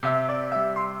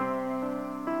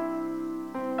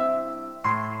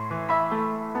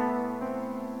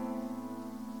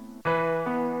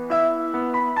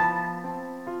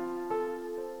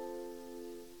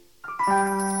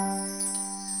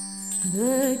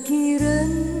ذاكرا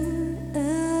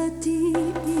آتي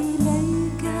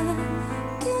إليك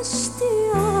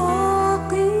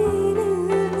كاشتياقي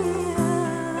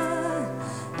للمياه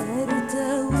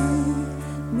أرتوي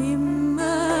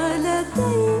مما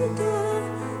لديك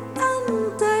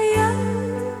أنت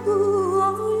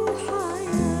ينبوع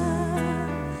الحياة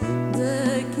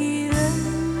ذاكرا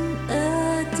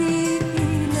آتي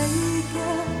إليك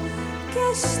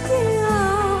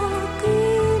كاشتياقي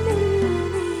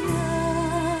للمياه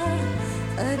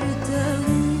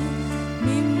أرتوي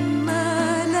مما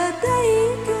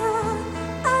لديك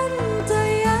أنت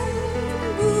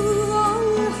ينبوع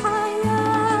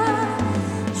الحياة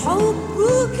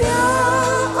حبك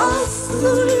أصل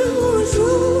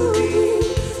الوجود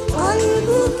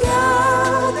قلبك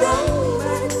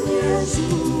دوما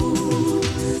يجود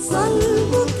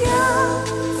صلبك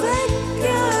فك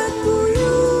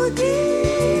قيودي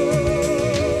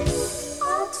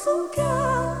عطفك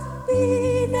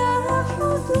بلا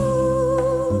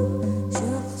حدود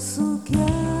شخصك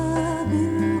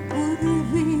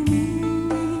بالقرب مني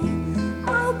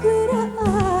عبر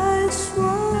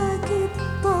أشواك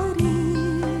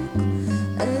الطريق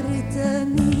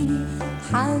أرتمي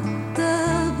حتى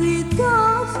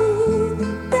بضعفي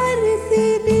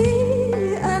ترثني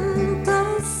أنت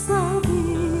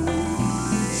الصديق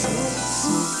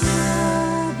شخصك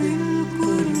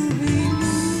بالقرب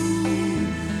مني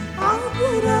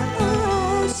عبر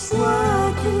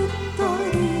أشواك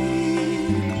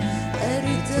الطريق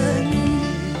أرتمي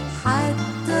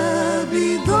حتى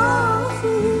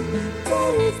بضعفي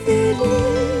ترثني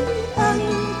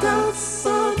أنت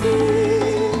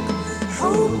الصديق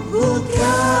حبك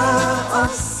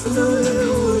أصل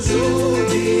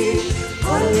الوجود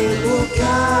قلبك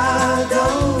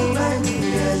دوما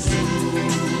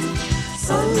يجود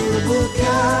صلبك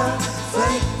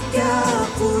فك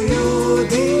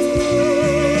قيودي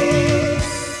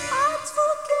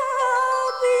عطفك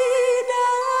بلا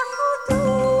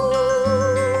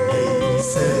حدود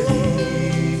ليس لي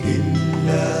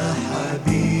إلا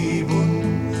حبيب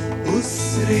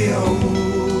أسرع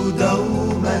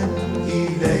دوما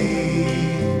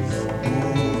إليه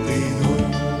موقن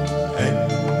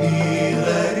أني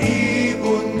غريب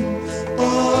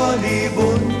طالب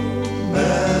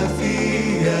ما في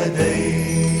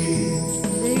يديه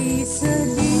ليس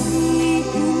لي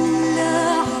إلا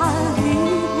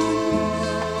حبيب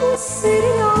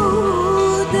أسرع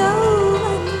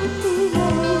دوما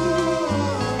إليه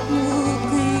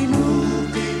موقن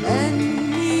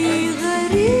أني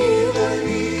غريب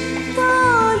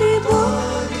طالب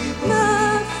ما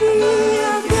في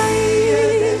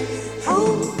يديه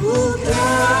حبك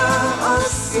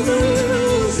أصل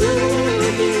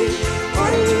الوجود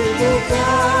قلبك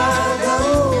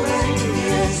دوما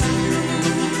يجود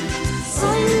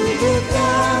صلبك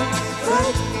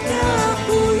فك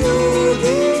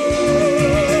قيودي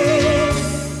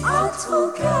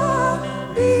عطفك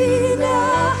بلا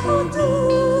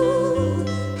حدود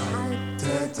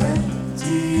حتى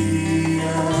تأتي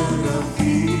يا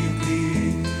رفيقي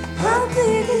هب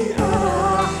لي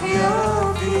أحيا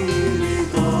في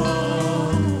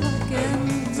رضاك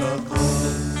أنت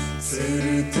قد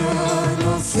صرت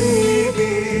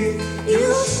نصيبي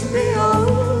يشبع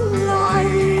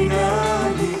العين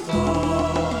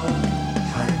لقاك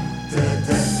حتى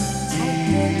تأتي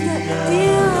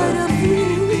يا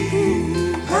رفيقي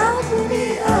هب لي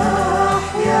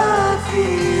أحيا في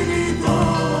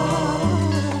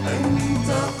رضاك أنت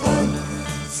قد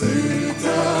صرت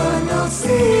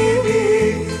نصيبي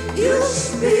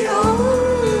يشبع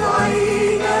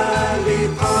العين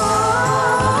لقاك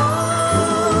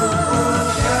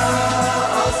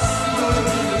أصل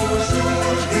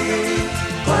الوجود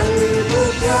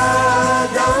قلبك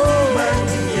دوما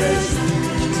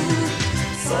يجود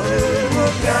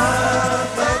صلبك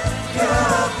فك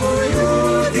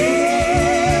قيودي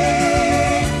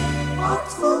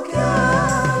عطفك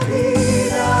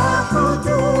بلا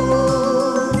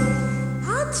حدود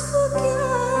عطفك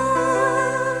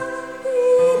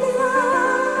بلا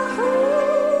حدود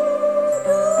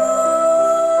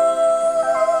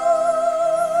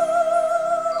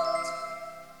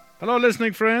Hello,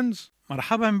 listening friends.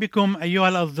 مرحبا بكم أيها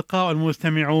الأصدقاء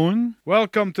المستمعون.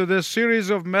 Welcome to this series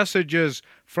of messages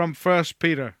from 1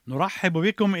 Peter. نرحب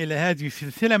بكم إلى هذه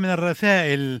السلسلة من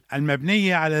الرسائل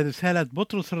المبنية على رسالة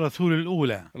بطرس الرسول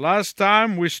الأولى. Last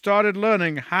time we started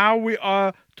learning how we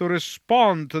are to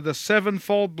respond to the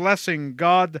sevenfold blessing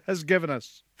God has given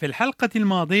us. في الحلقة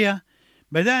الماضية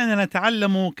بدأنا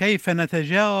نتعلم كيف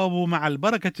نتجاوب مع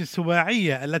البركة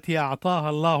السباعية التي أعطاها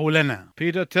الله لنا.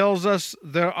 Peter tells us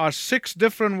there are 6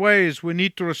 different ways we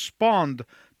need to respond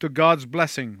to God's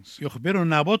blessings.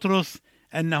 يخبرنا بطرس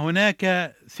أن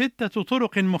هناك 6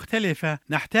 طرق مختلفة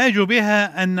نحتاج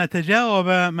بها أن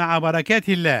نتجاوب مع بركات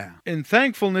الله. In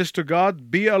thankfulness to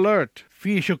God, be alert.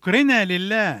 في شكرنا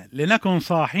لله لنكن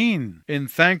صاحين. In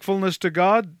thankfulness to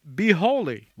God, be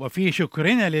holy. وفي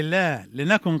شكرنا لله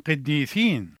لنكن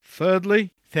قديسين. Thirdly,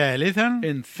 ثالثا،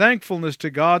 in thankfulness to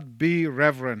God, be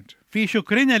reverent. في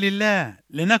شكرنا لله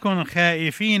لنكن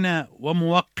خائفين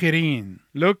وموقرين.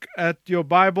 Look at your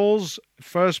Bibles,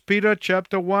 1 Peter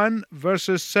chapter 1,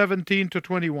 verses 17 to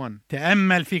 21.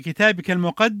 تأمل في كتابك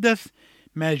المقدس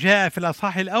ما جاء في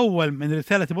الأصحاح الأول من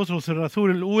رسالة بطرس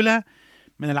الرسول الأولى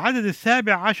من العدد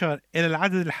 17 إلى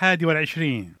العدد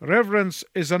 21. Reverence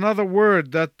is another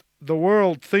word that the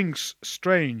world thinks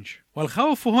strange.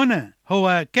 والخوف هنا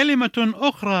هو كلمة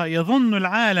أخرى يظن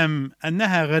العالم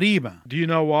أنها غريبة. Do you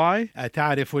know why?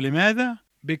 أتعرف لماذا؟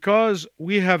 Because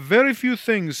we have very few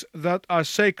things that are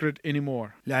sacred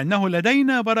anymore. لأنه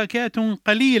لدينا بركات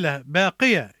قليلة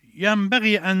باقية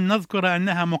ينبغي أن نذكر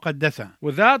أنها مقدسة.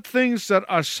 Without things that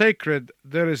are sacred,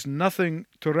 there is nothing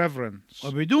to reverence.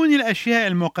 وبدون الأشياء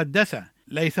المقدسة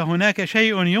ليس هناك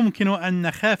شيء يمكن أن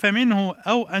نخاف منه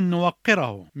أو أن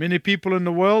نوقره. Many people in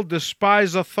the world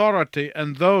despise authority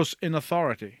and those in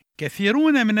authority.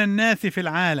 كثيرون من الناس في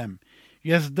العالم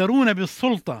يزدرون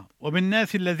بالسلطة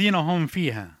وبالناس الذين هم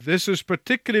فيها. This is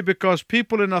particularly because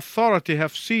people in authority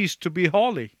have ceased to be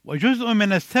holy. وجزء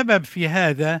من السبب في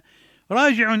هذا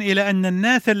راجع إلى أن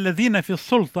الناس الذين في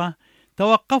السلطة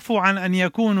توقفوا عن أن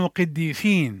يكونوا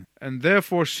قديسين. And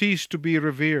therefore cease to be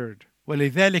revered.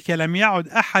 ولذلك لم يعد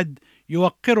أحد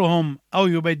يوقرهم أو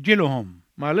يبجلهم.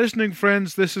 My listening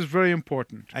friends, this is very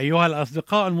important. أيها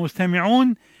الأصدقاء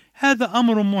المستمعون، هذا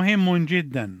أمر مهم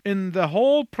جدا. In the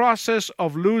whole process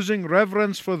of losing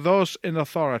reverence for those in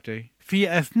authority,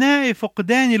 في أثناء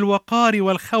فقدان الوقار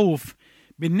والخوف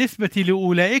بالنسبة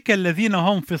لأولئك الذين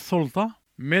هم في السلطة،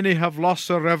 many have lost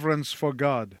their reverence for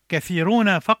God.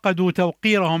 كثيرون فقدوا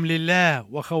توقيرهم لله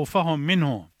وخوفهم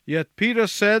منه. Yet Peter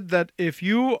said that if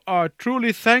you are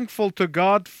truly thankful to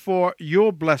God for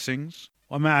your blessings,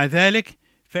 ومع ذلك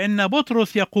فإن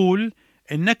بطرس يقول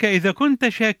إنك إذا كنت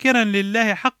شاكرا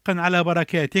لله حقا على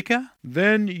بركاتك،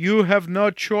 then you have no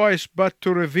choice but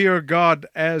to revere God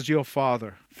as your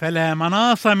Father. فلا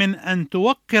مناص من أن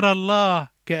توقر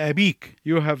الله كأبيك.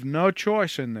 You have no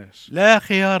choice in this. لا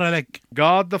خيار لك.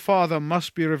 God the Father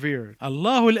must be revered.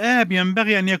 الله الآب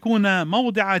ينبغي أن يكون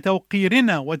موضع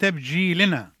توقيرنا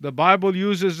وتبجيلنا. The Bible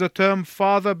uses the term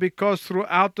Father because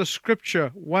throughout the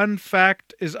Scripture one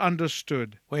fact is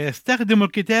understood. ويستخدم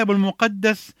الكتاب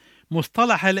المقدس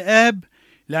مصطلح الآب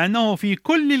لأنه في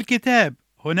كل الكتاب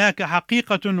هناك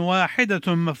حقيقة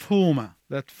واحدة مفهومة.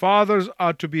 That fathers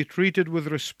are to be treated with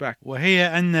respect.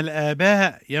 وهي أن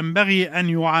الآباء ينبغي أن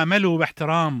يعاملوا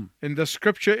باحترام. In the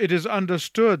Scripture it is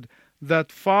understood that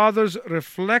fathers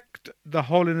reflect the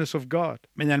holiness of God.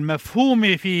 من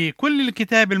المفهوم في كل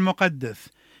الكتاب المقدس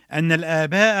أن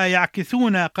الآباء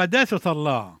يعكسون قداسة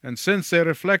الله. And since they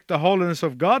reflect the holiness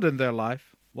of God in their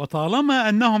life, وطالما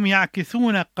أنهم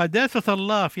يعكسون قداسة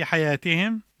الله في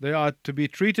حياتهم، they are to be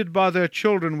treated by their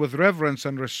children with reverence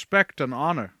and respect and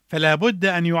honor. فلا بد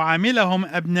أن يعاملهم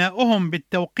أبناؤهم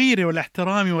بالتوقير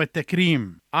والاحترام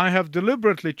والتكريم. I have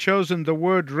deliberately chosen the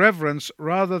word reverence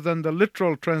rather than the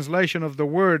literal translation of the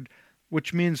word,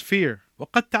 which means fear.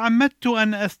 وقد تعمدت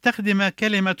أن أستخدم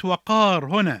كلمة وقار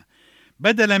هنا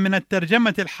بدلا من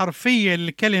الترجمة الحرفية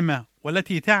للكلمة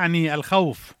والتي تعني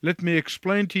الخوف. Let me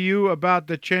explain to you about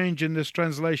the change in this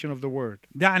translation of the word.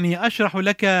 دعني أشرح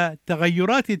لك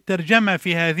تغيرات الترجمة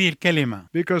في هذه الكلمة.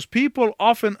 Because people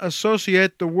often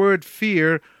associate the word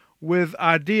fear with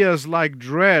ideas like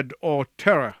dread or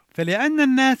terror. فلأن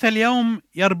الناس اليوم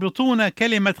يربطون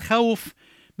كلمة خوف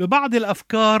ببعض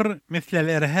الأفكار مثل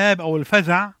الإرهاب أو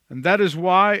الفزع. And that is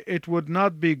why it would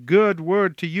not be good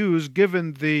word to use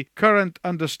given the current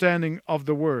understanding of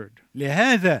the word.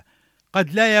 لهذا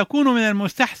قد لا يكون من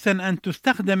المستحسن أن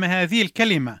تستخدم هذه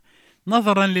الكلمة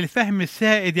نظرا للفهم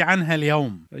السائد عنها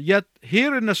اليوم. Yet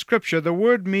here in the scripture the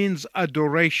word means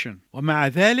adoration. ومع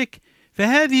ذلك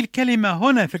فهذه الكلمة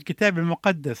هنا في الكتاب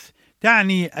المقدس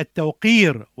تعني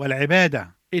التوقير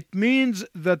والعبادة. It means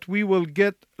that we will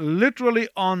get literally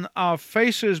on our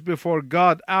faces before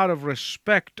God out of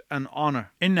respect and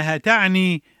honor. إنها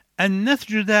تعني أن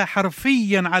نسجد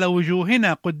حرفيا على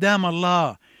وجوهنا قدام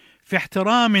الله في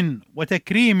احترام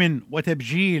وتكريم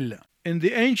وتبجيل. In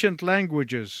the ancient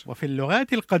languages, وفي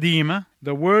اللغات القديمة,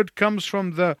 the word comes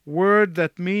from the word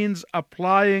that means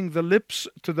applying the lips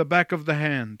to the back of the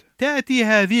hand. تأتي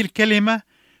هذه الكلمة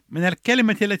من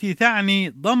الكلمة التي تعني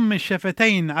ضم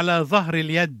الشفتين على ظهر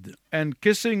اليد and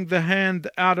kissing the hand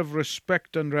out of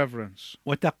respect and reverence.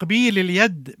 وتقبيل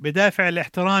اليد بدافع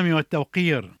الاحترام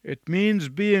والتوقير. It means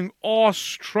being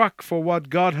awestruck for what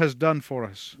God has done for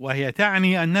us. وهي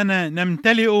تعني أننا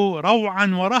نمتلئ روعا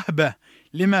ورهبة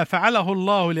لما فعله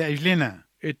الله لأجلنا.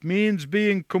 It means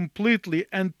being completely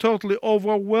and totally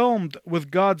overwhelmed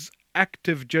with God's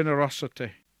active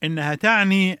generosity. إنها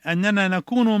تعني أننا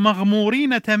نكون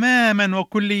مغمورين تماما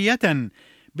وكلية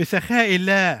بسخاء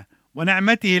الله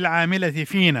ونعمته العاملة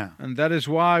فينا. And that is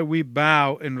why we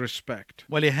bow in respect.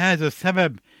 ولهذا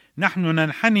السبب نحن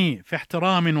ننحني في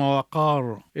احترام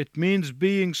ووقار. It means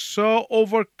being so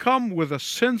overcome with a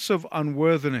sense of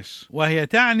unworthiness. وهي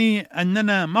تعني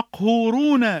أننا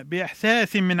مقهورون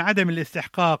بإحساس من عدم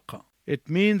الاستحقاق. It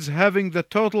means having the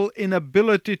total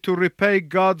inability to repay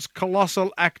God's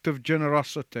colossal act of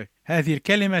generosity. هذه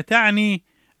الكلمة تعني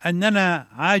أننا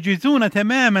عاجزون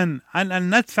تماما عن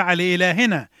أن ندفع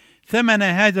لإلهنا ثمن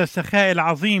هذا السخاء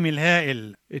العظيم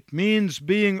الهائل. It means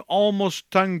being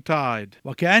almost tongue-tied.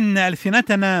 وكأن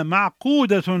ألسنتنا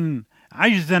معقودة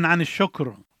عجزا عن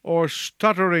الشكر. Or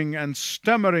stuttering and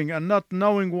stammering and not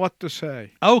knowing what to say.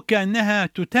 أو كأنها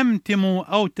تتمتم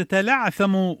أو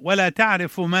تتلعثم ولا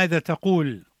تعرف ماذا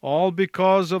تقول. All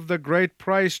because of the great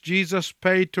price Jesus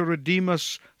paid to redeem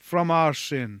us from our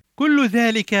sin. كل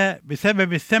ذلك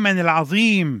بسبب الثمن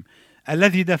العظيم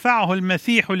الذي دفعه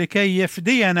المسيح لكي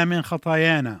يفدينا من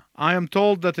خطايانا. I am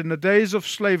told that in the days of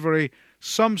slavery,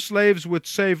 some slaves would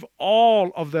save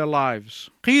all of their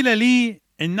lives. قيل لي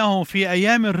إنه في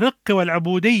أيام الرق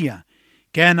والعبودية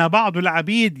كان بعض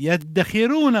العبيد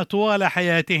يدخرون طوال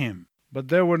حياتهم. But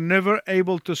they were never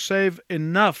able to save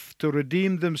enough to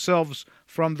redeem themselves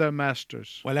from their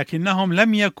masters. ولكنهم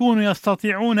لم يكونوا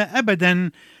يستطيعون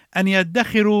أبدا أن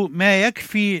يدخروا ما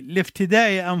يكفي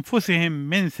لافتداء أنفسهم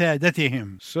من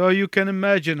سادتهم. So you can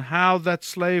imagine how that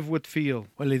slave would feel.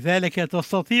 ولذلك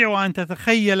تستطيع أن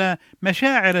تتخيل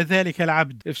مشاعر ذلك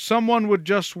العبد. If someone would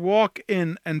just walk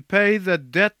in and pay the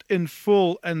debt in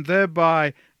full and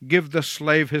thereby give the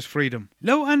slave his freedom.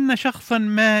 لو أن شخصا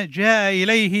ما جاء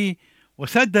إليه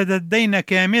وسدد الدين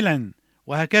كاملا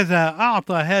وهكذا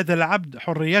أعطى هذا العبد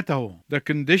حريته. The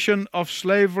condition of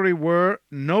slavery were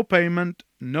no payment,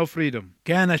 no freedom.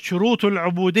 كانت شروط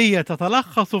العبودية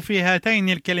تتلخص في هاتين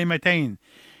الكلمتين: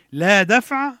 لا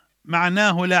دفع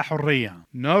معناه لا حرية.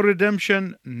 No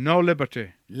redemption, no liberty.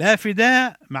 لا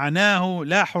فداء معناه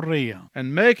لا حرية.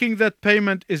 And making that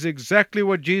payment is exactly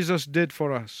what Jesus did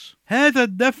for us. هذا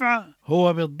الدفع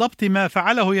هو بالضبط ما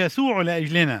فعله يسوع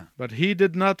لأجلنا. But he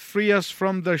did not free us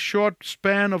from the short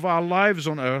span of our lives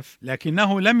on earth.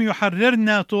 لكنه لم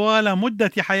يحررنا طوال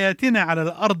مدة حياتنا على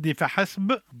الأرض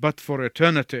فحسب. But for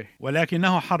eternity.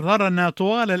 ولكنه حررنا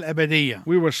طوال الأبدية.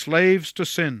 We were slaves to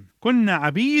sin. كنا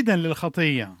عبيدا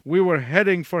للخطية. We were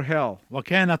heading for hell.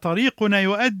 وكان طريقنا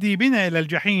يؤدي بنا إلى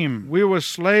الجحيم. We were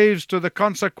slaves to the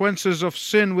consequences of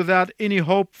sin without any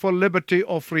hope for liberty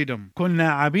or freedom.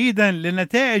 كنا عبيدا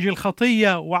لنتائج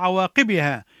الخطية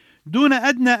وعواقبها دون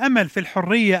أدنى أمل في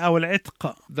الحرية أو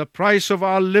العتق. The price of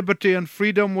our liberty and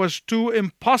freedom was too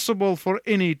impossible for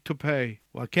any to pay.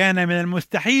 وكان من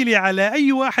المستحيل على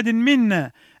أي واحد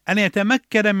منا أن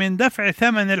يتمكن من دفع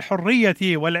ثمن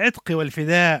الحرية والعتق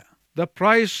والفداء. The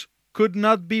price could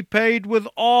not be paid with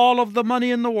all of the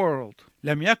money in the world.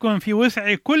 لم يكن في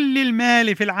وسع كل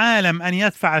المال في العالم أن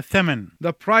يدفع الثمن.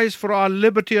 The price for our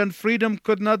liberty and freedom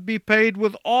could not be paid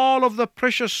with all of the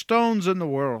precious stones in the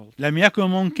world. لم يكن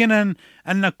ممكنا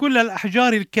أن كل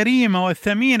الأحجار الكريمة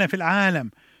والثمينة في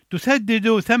العالم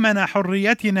تسدد ثمن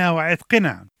حريتنا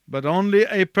وعتقنا. But only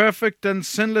a perfect and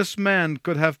sinless man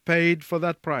could have paid for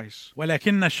that price.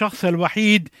 ولكن الشخص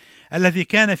الوحيد الذي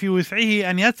كان في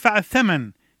وسعه أن يدفع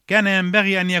الثمن كان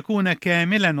ينبغي أن يكون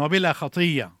كاملا وبلا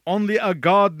خطية. Only a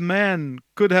God-man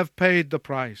could have paid the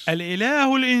price.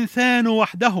 الإله الإنسان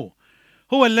وحده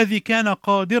هو الذي كان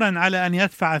قادرا على أن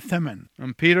يدفع الثمن.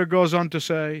 And Peter goes on to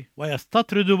say,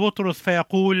 ويستطرد بطرس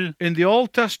فيقول: in the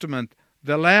Old Testament,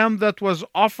 the lamb that was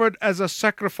offered as a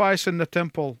sacrifice in the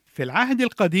temple في العهد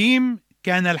القديم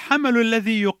كان الحمل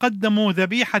الذي يقدم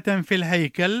ذبيحة في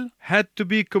الهيكل had to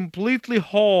be completely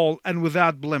whole and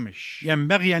without blemish.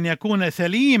 ينبغي أن يكون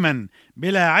سليما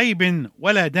بلا عيب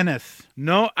ولا دنس.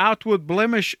 No outward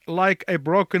blemish like a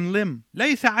broken limb.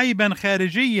 ليس عيبا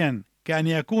خارجيا كأن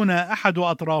يكون أحد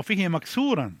أطرافه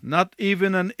مكسورا. Not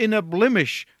even an inner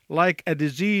blemish like a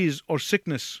disease or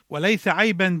sickness. وليس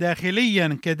عيبا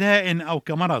داخليا كداء أو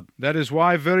كمرض. That is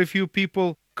why very few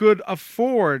people could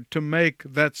afford to make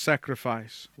that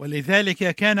sacrifice.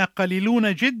 ولذلك كان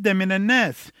قليلون جدا من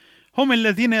الناس هم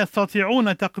الذين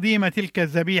يستطيعون تقديم تلك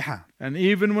الذبيحة. And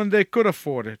even when they could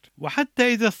afford it,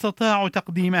 وحتى إذا استطاعوا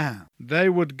تقديمها they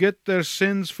would get their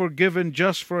sins forgiven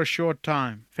just for a short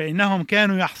time. فإنهم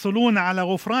كانوا يحصلون على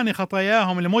غفران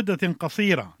خطاياهم لمدة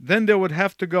قصيرة. Then they would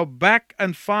have to go back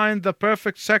and find the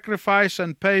perfect sacrifice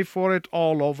and pay for it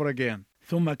all over again.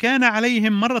 ثم كان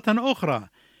عليهم مرة أخرى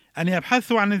أن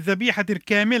يبحثوا عن الذبيحة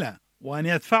الكاملة وأن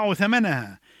يدفعوا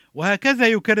ثمنها، وهكذا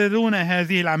يكررون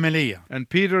هذه العملية. And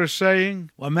Peter is saying,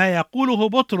 وما يقوله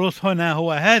بطرس هنا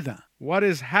هو هذا: what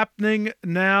is happening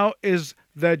now is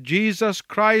that Jesus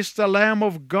Christ, the Lamb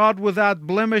of God, without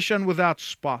blemish and without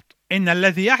spot. إن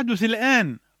الذي يحدث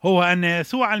الآن هو أن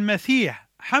يسوع المسيح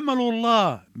حمل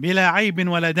الله بلا عيب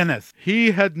ولا دنس.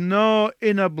 He had no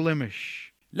inner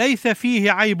blemish. ليس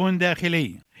فيه عيب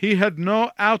داخلي. He had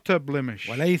no outer blemish.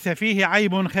 وليس فيه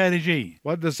عيب خارجي.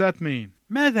 What does that mean?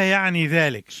 ماذا يعني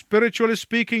ذلك؟ Spiritually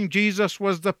speaking, Jesus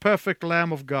was the perfect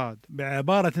Lamb of God.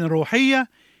 بعبارة روحية،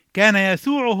 كان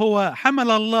يسوع هو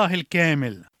حمل الله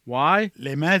الكامل. Why?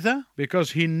 لماذا؟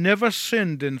 Because he never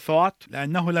sinned in thought.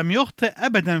 لأنه لم يخطئ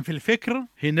أبدا في الفكر.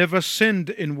 He never sinned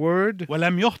in word.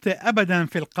 ولم يخطئ أبدا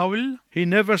في القول. He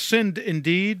never sinned in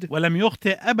deed. ولم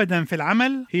يخطئ أبدا في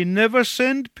العمل. He never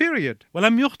sinned, period.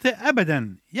 ولم يخطئ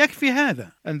أبدا. يكفي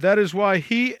هذا. And that is why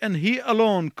he and he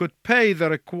alone could pay the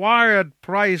required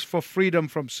price for freedom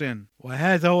from sin.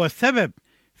 وهذا هو السبب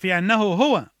في أنه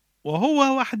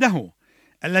وهو وحده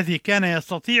الذي كان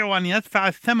يستطيع أن يدفع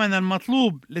الثمن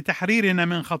المطلوب لتحريرنا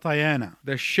من خطايانا.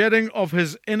 The shedding of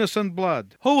his innocent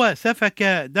blood. هو سفك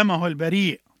دمه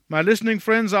البريء. My listening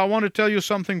friends, I want to tell you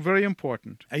something very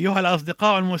important. أيها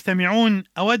الأصدقاء المستمعون،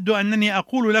 أود أنني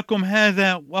أقول لكم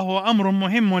هذا وهو أمر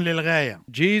مهم للغاية.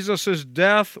 Jesus'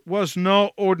 death was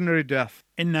no ordinary death.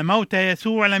 إن موت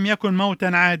يسوع لم يكن موتا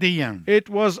عاديا. It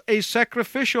was a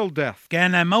sacrificial death.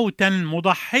 كان موتا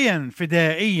مضحيا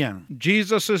فدائيا.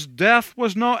 Jesus' death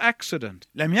was no accident.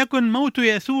 لم يكن موت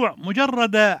يسوع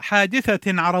مجرد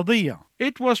حادثة عرضية.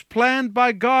 It was planned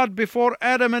by God before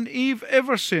Adam and Eve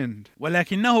ever sinned.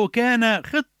 ولكنه كان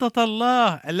خطة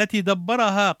الله التي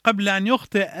دبرها قبل أن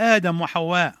يخطئ آدم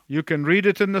وحواء. You can read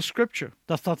it in the scripture.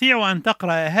 تستطيع أن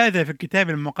تقرأ هذا في الكتاب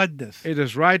المقدس. It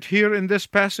is right here in this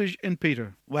passage in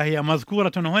Peter. وهي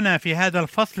مذكورة هنا في هذا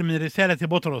الفصل من رسالة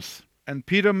بطرس. And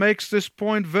Peter makes this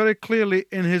point very clearly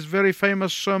in his very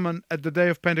famous sermon at the day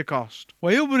of Pentecost.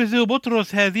 ويبرز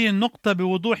بطرس هذه النقطة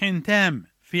بوضوح تام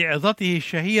في عظته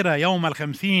الشهيرة يوم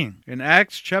الخمسين. In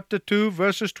Acts chapter 2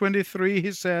 verses 23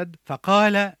 he said,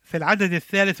 فقال في العدد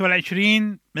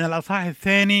 23 من الأصحاح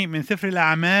الثاني من سفر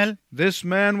الأعمال: This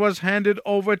man was handed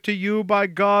over to you by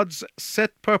God's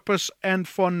set purpose and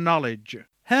foreknowledge.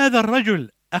 هذا الرجل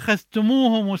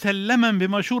أخذتموه مسلما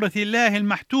بمشورة الله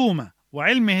المحتومة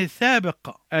وعلمه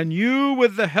السابق. And you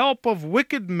with the help of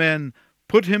wicked men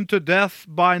put him to death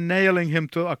by nailing him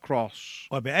to a cross.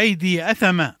 وبأيدي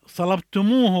أثمة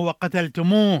صلبتموه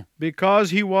وقتلتموه.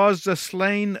 Because he was the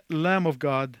slain Lamb of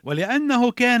God.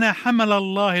 ولأنه كان حمل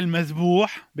الله المذبوح.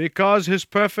 Because his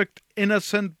perfect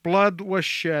innocent blood was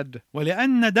shed.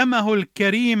 ولأن دمه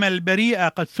الكريم البريء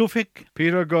قد سفك.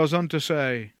 Peter goes on to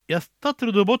say,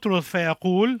 يستطرد بطرس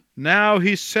فيقول: Now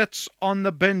he sits on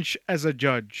the bench as a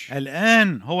judge.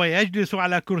 الآن هو يجلس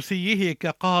على كرسيه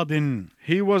كقاض.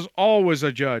 He was always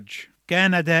a judge.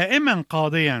 كان دائما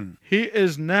قاضيا. He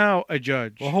is now a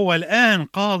judge. وهو الآن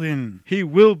قاض. He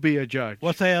will be a judge.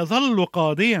 وسيظل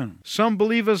قاضيا. Some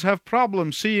believers have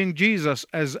problems seeing Jesus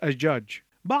as a judge.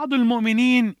 بعض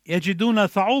المؤمنين يجدون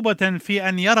صعوبة في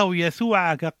أن يروا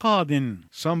يسوع كقاض.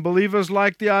 Some believers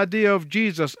like the idea of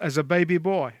Jesus as a baby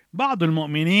boy. بعض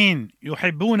المؤمنين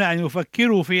يحبون أن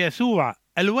يفكروا في يسوع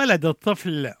الولد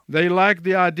الطفل. They like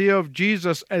the idea of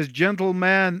Jesus as gentle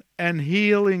man and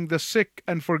healing the sick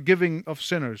and forgiving of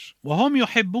sinners. وهم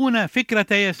يحبون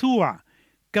فكرة يسوع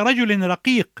كرجل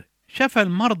رقيق شفى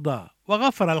المرضى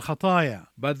وغفر الخطايا.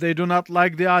 But they do not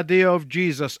like the idea of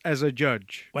Jesus as a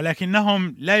judge.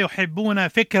 ولكنهم لا يحبون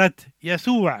فكرة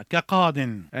يسوع كقاض.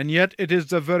 And yet it is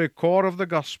the very core of the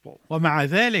gospel. ومع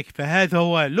ذلك فهذا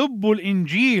هو لب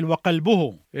الإنجيل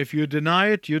وقلبه. If you deny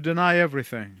it, you deny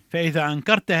everything. فإذا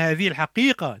أنكرت هذه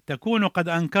الحقيقة تكون قد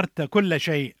أنكرت كل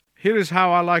شيء. Here is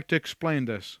how I like to explain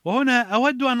this. وهنا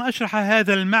أود أن أشرح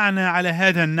هذا المعنى على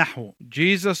هذا النحو.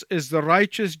 Jesus is the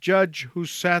righteous judge who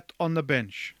sat on the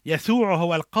bench. يسوع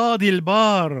هو القاضي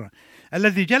البار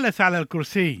الذي جلس على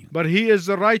الكرسي. But he is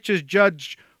the righteous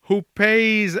judge who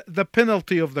pays the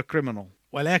penalty of the criminal.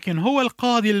 ولكن هو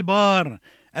القاضي البار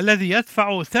الذي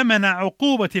يدفع ثمن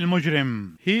عقوبة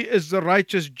المجرم. He is the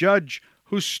righteous judge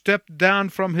who stepped down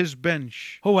from his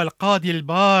bench. هو القاضي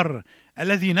البار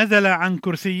الذي نزل عن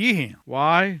كرسيه.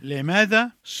 Why?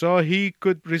 لماذا؟ So he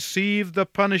could receive the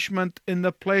punishment in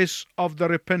the place of the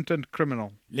repentant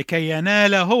criminal. لكي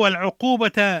ينال هو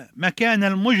العقوبة مكان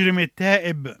المجرم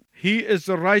التائب. He is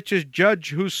the righteous judge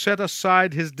who set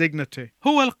aside his dignity.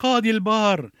 هو القاضي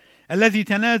البار الذي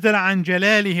تنازل عن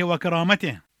جلاله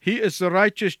وكرامته. He is the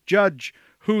righteous judge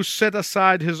who set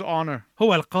aside his honor.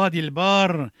 هو القاضي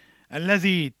البار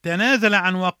الذي تنازل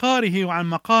عن وقاره وعن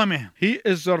مقامه. He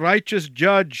is the righteous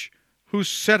judge who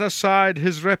set aside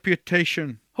his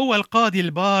reputation. هو القاضي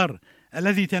البار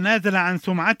الذي تنازل عن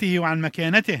سمعته وعن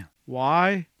مكانته.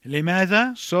 Why?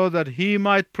 لماذا؟ So that he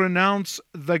might pronounce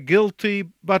the guilty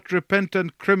but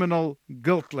repentant criminal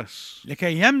guiltless.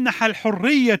 لكي يمنح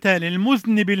الحرية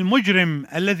للمذنب المجرم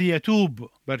الذي يتوب.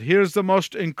 But here's the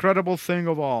most incredible thing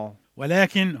of all.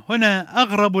 ولكن هنا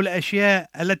أغرب الأشياء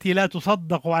التي لا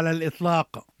تصدق على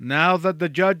الإطلاق. Now that the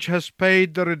judge has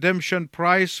paid the redemption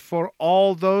price for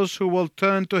all those who will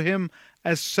turn to him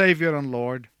as Savior and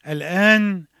Lord.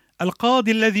 الآن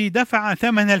القاضي الذي دفع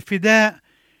ثمن الفداء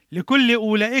لكل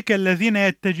أولئك الذين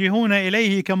يتجهون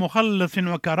إليه كمخلص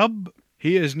وكرب.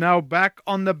 He is now back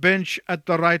on the bench at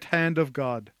the right hand of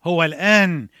God. هو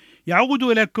الآن يعود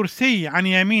إلى الكرسي عن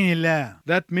يمين الله.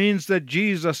 That means that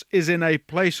Jesus is in a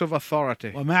place of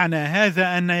authority. ومعنى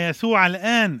هذا أن يسوع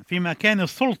الآن في مكان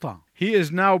السلطة. He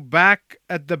is now back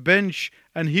at the bench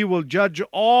and he will judge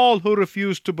all who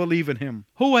refuse to believe in him.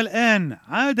 هو الآن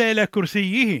عاد إلى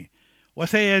كرسيه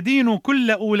وسيدين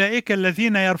كل أولئك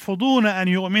الذين يرفضون أن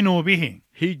يؤمنوا به.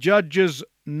 He judges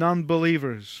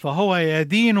non-believers. فهو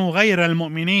يدين غير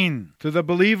المؤمنين. To the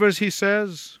believers he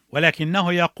says,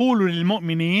 ولكنه يقول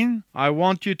للمؤمنين: I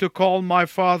want you to call my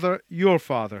father your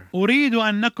father. أريد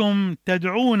أنكم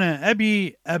تدعون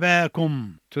أبي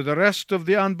أباكم. To the rest of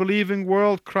the unbelieving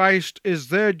world, Christ is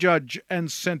their judge and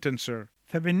sentencer.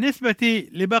 فبالنسبة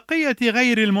لبقية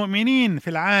غير المؤمنين في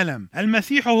العالم،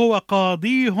 المسيح هو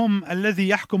قاضيهم الذي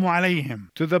يحكم عليهم.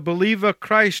 To the believer,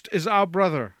 Christ is our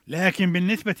brother. لكن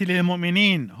بالنسبة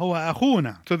للمؤمنين هو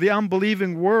أخونا. To the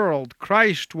unbelieving world,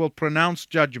 Christ will pronounce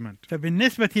judgment.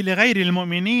 فبالنسبة لغير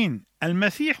المؤمنين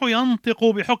المسيح ينطق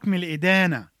بحكم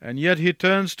الإدانة. And yet he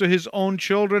turns to his own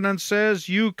children and says,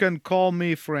 you can call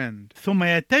me friend. ثم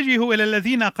يتجه إلى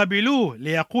الذين قبلوه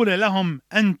ليقول لهم: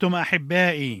 أنتم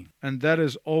أحبائي. And that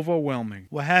is overwhelming.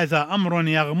 وهذا أمر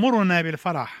يغمرنا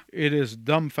بالفرح. It is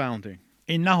dumbfounding.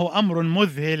 إنه أمر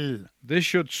مذهل. This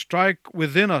should strike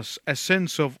within us a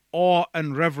sense of awe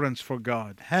and reverence for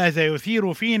God. هذا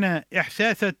يثير فينا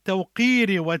إحساس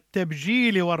التوقير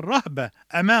والتبجيل والرهبة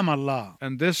أمام الله.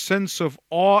 And this sense of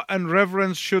awe and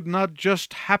reverence should not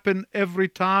just happen every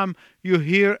time you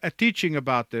hear a teaching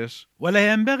about this.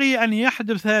 ولا ينبغي أن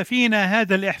يحدث فينا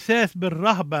هذا الإحساس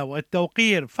بالرهبة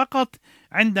والتوقير فقط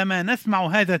عندما نسمع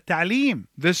هذا التعليم.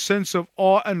 This sense of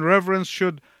awe and reverence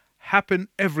should happen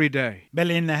every day.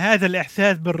 بل إن هذا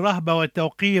الإحساس بالرهبة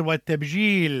والتوقير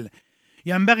والتبجيل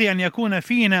ينبغي أن يكون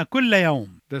فينا كل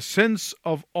يوم. The sense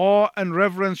of awe and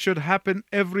reverence should happen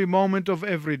every moment of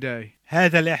every day.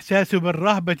 هذا الإحساس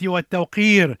بالرهبة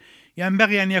والتوقير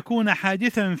ينبغي أن يكون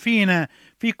حادثا فينا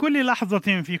في كل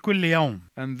لحظة في كل يوم.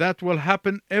 And that will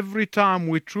happen every time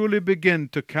we truly begin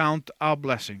to count our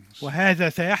blessings. وهذا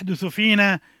سيحدث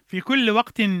فينا في كل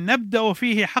وقت نبدأ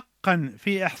فيه حقا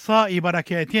في إحصاء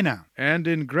بركاتنا. And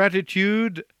in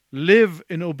gratitude, live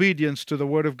in obedience to the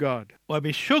word of God.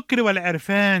 وبالشكر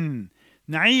والعرفان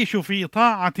نعيش في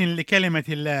طاعة لكلمة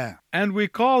الله. And we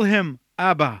call him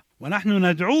Abba. ونحن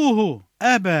ندعوه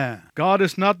أبا. God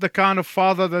is not the kind of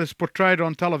father that is portrayed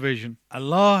on television.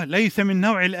 الله ليس من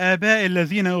نوع الآباء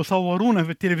الذين يصورون في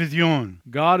التلفزيون.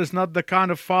 God is not the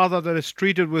kind of father that is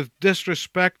treated with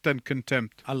disrespect and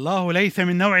contempt. الله ليس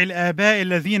من نوع الآباء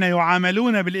الذين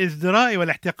يعاملون بالازدراء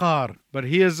والاحتقار. But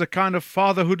he is the kind of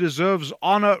father who deserves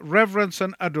honor, reverence,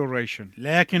 and adoration.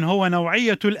 لكن هو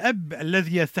نوعية الأب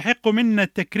الذي يستحق منا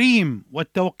التكريم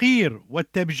والتوقير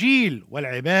والتبجيل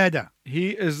والعبادة.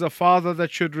 He is the father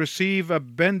that should receive a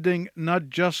bending not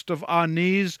just of our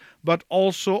knees, but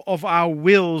also of our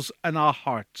wills and our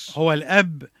hearts. هو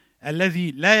الأب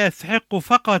الذي لا يستحق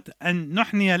فقط أن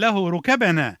نحني له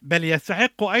ركبنا، بل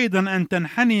يستحق أيضا أن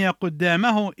تنحني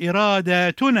قدامه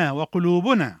إراداتنا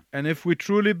وقلوبنا. And if we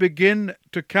truly begin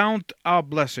to count our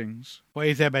blessings,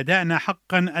 وإذا بدأنا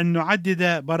حقا أن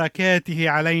نعدد بركاته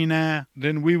علينا،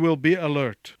 then we will be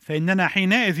alert. فإننا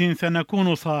حينئذ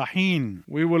سنكون صاحين.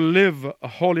 We will live a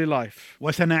holy life.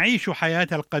 وسنعيش حياة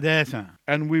القداسة.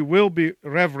 And we will be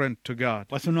reverent to God.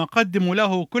 وسنقدم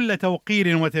له كل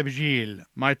توقير وتبجيل.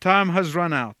 My time has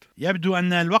run out. يبدو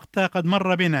أن الوقت قد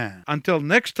مر بنا. Until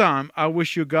next time, I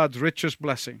wish you God's richest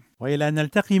blessing. وإلى أن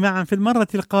نلتقي معا في المرة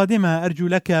القادمة، أرجو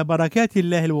لك بركات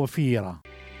الله الوفيرة.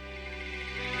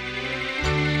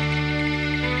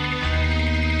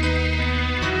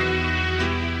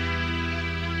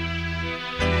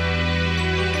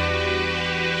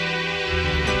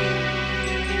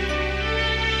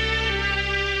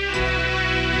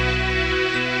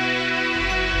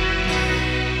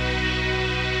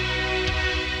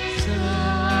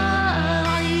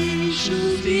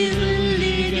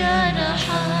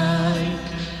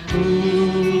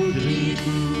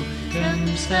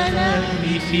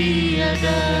 سلامي في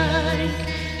يديك،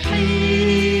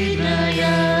 حين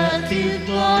يأتي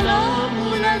الظلام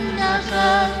لن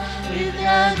أخاف، إذ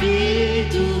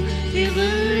أبيت في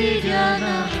ظل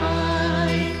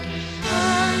جناحيك.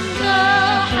 أنت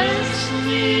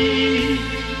حصني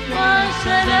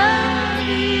وسلامي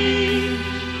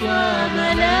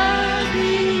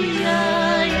وملاذي يا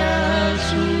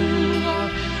يسوع،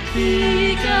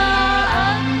 فيك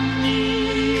أمني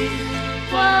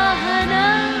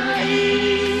وهنائي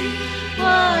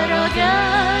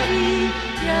ورجائي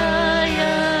يا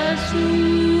يسوع.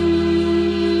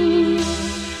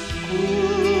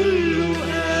 كل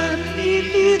أمني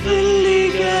في ظل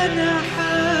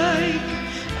جناحيك،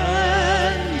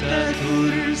 أنت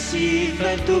ترسي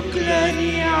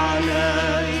فتكلني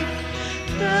عليك،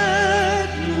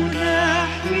 تدنو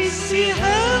نحوي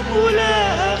السهام لا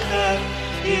أخاف،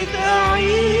 إذ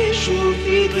أعيش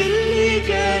في ظل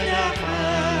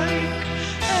جناحيك.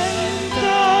 أنت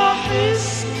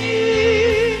حصني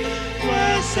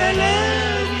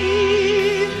وسلامي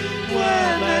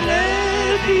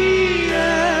وملاذي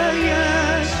يا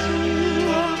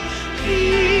يسوع،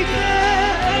 فيك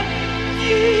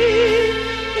أمني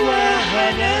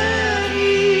وهنائي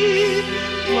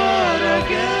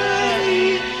ورجائي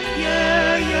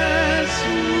يا يسوع.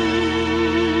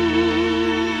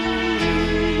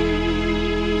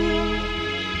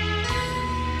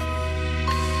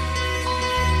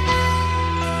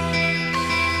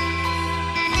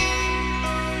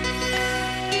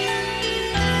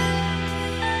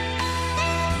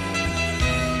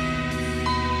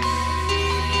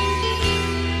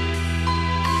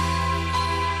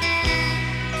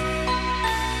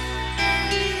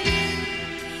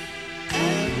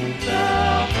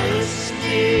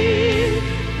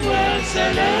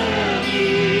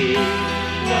 سلامي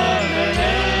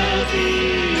وملاذي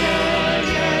يا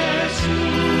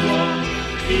يسوع،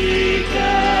 فيك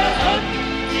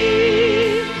أمني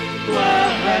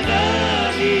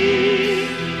وهنائي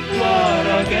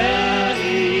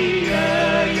ورجائي يا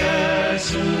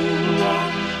يسوع.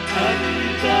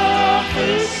 أنت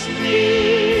حصني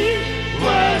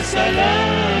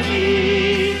وسلامي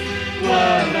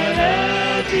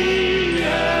وملاذي